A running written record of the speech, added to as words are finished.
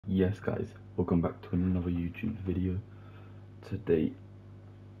Yes guys, welcome back to another YouTube video. Today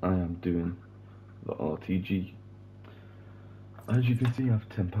I am doing the RTG. As you can see, I have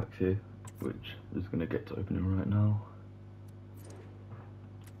 10 packs here, which I'm just going to get to opening right now.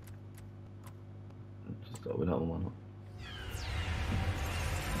 Just start with that one.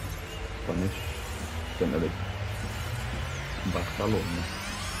 Spanish, Senate, Barcelona,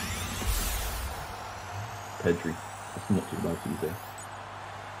 Pedri. That's not too bad to be fair.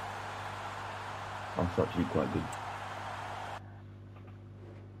 That's actually quite good.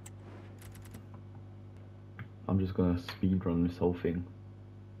 I'm just gonna speed run this whole thing,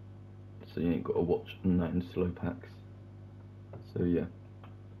 so you ain't gotta watch 9 slow packs. So yeah,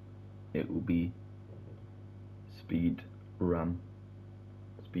 it will be speed ram,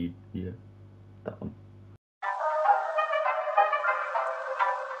 speed, yeah, that one.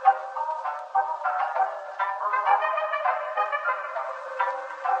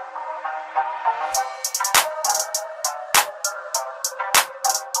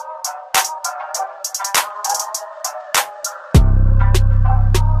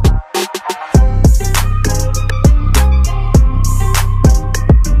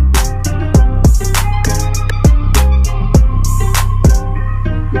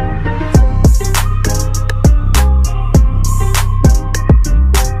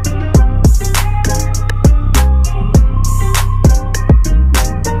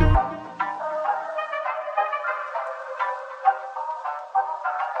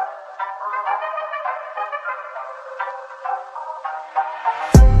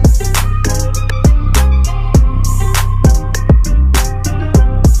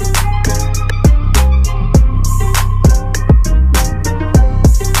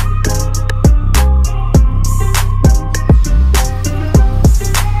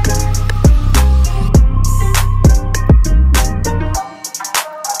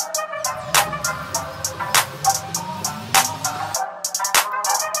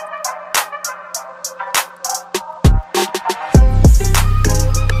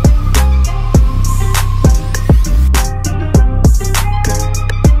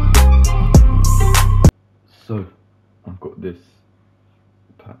 So, I've got this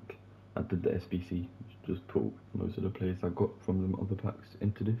pack. I did the SBC, just put most of the players I got from them other packs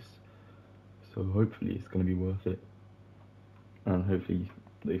into this. So hopefully it's going to be worth it. And hopefully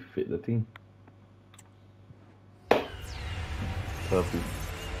they fit the team. Purple.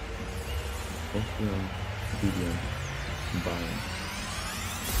 Austrian, Julian, Bayern.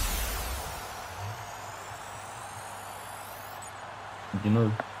 You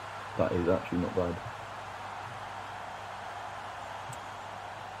know, that is actually not bad.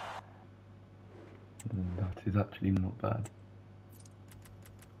 That is actually not bad.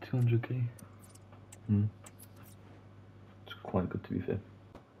 200k. It's quite good to be fair.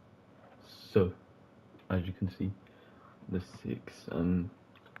 So, as you can see, there's 6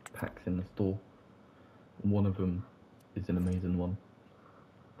 packs in the store. One of them is an amazing one,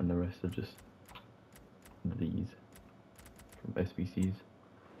 and the rest are just these from SBCs.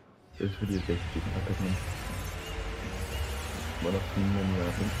 This video is basically just packing them. Well, I've seen many,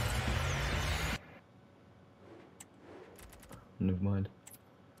 I think. Never mind.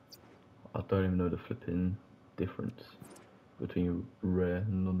 I don't even know the flipping difference between rare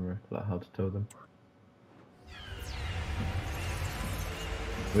and non-rare, like how to tell them.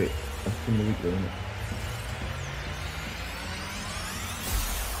 Wait, that's in the week though, isn't it?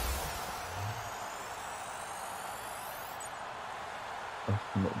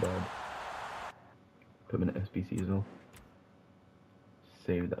 That's not bad. Put them in an SBC as well.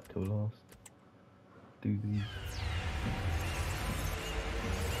 Save that till last. Do these.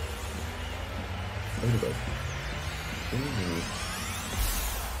 Ooh.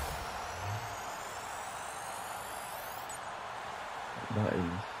 That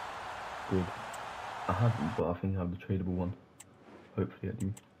is good. I haven't, but I think I have the tradable one. Hopefully I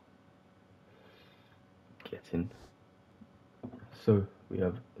do. Get in. So we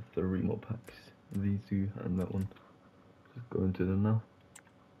have 3 more packs. These 2 and that one. Just go into them now.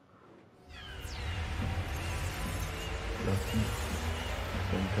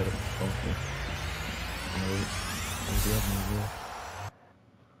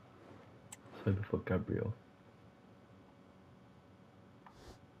 So before Gabriel.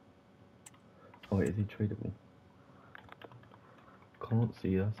 Oh wait, is he tradable? Can't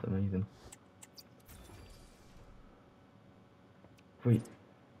see, that's amazing. Wait.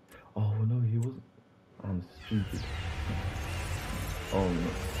 Oh no, he wasn't. I'm stupid. Oh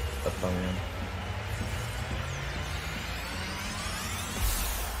no, that's how I am.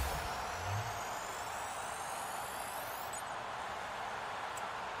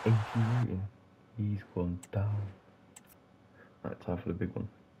 80 rating. He's gone down. Right, time for the big one.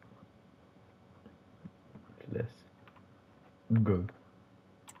 Let's go.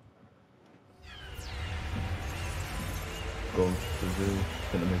 Goal, Brazil,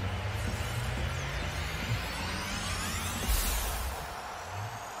 centimeter.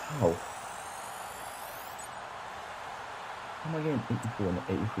 How? How am I getting 84 and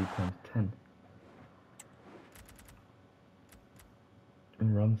 83 times 10?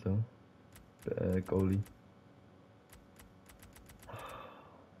 And Ramsel, goalie.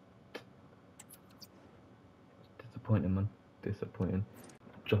 Disappointing, man. Disappointing.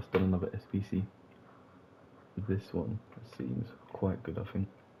 Just done another SBC. This one seems quite good, I think.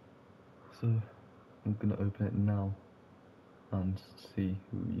 So I'm gonna open it now and see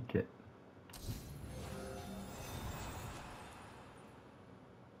who we get.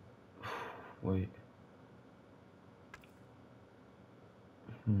 Wait.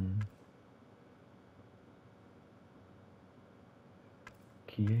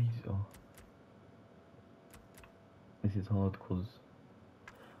 Chiesa. This is hard because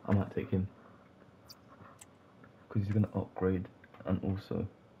I might take him. Because he's going to upgrade and also,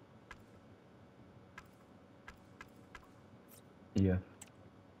 yeah,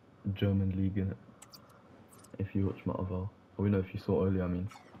 German league in it. If you watch my other, or you know, if you saw earlier, I mean,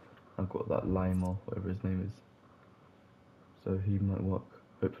 I've got that Lima, whatever his name is. So he might work,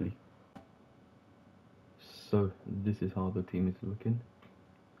 hopefully. So this is how the team is looking.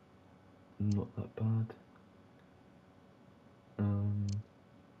 Not that bad.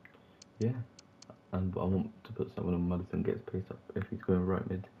 Yeah. And I want to put someone on Madison gets pace up if he's going right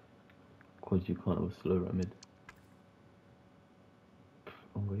mid. Because you can't have a slow right mid.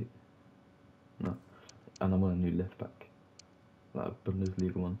 Oh wait. No. And I want a new left back. Like a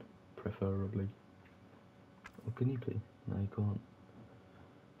Bundesliga one, preferably. Or can you play? No, you can't.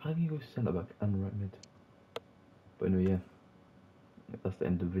 How can you go centre back and right mid? But anyway, yeah. That's the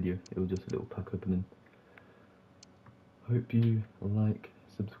end of the video. It was just a little pack opening. Hope you like,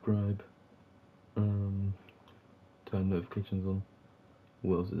 subscribe, turn notifications on.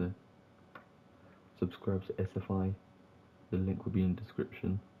 What else is there? Subscribe to SFI. The link will be in the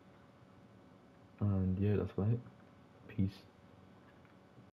description. And yeah, that's about it. Peace.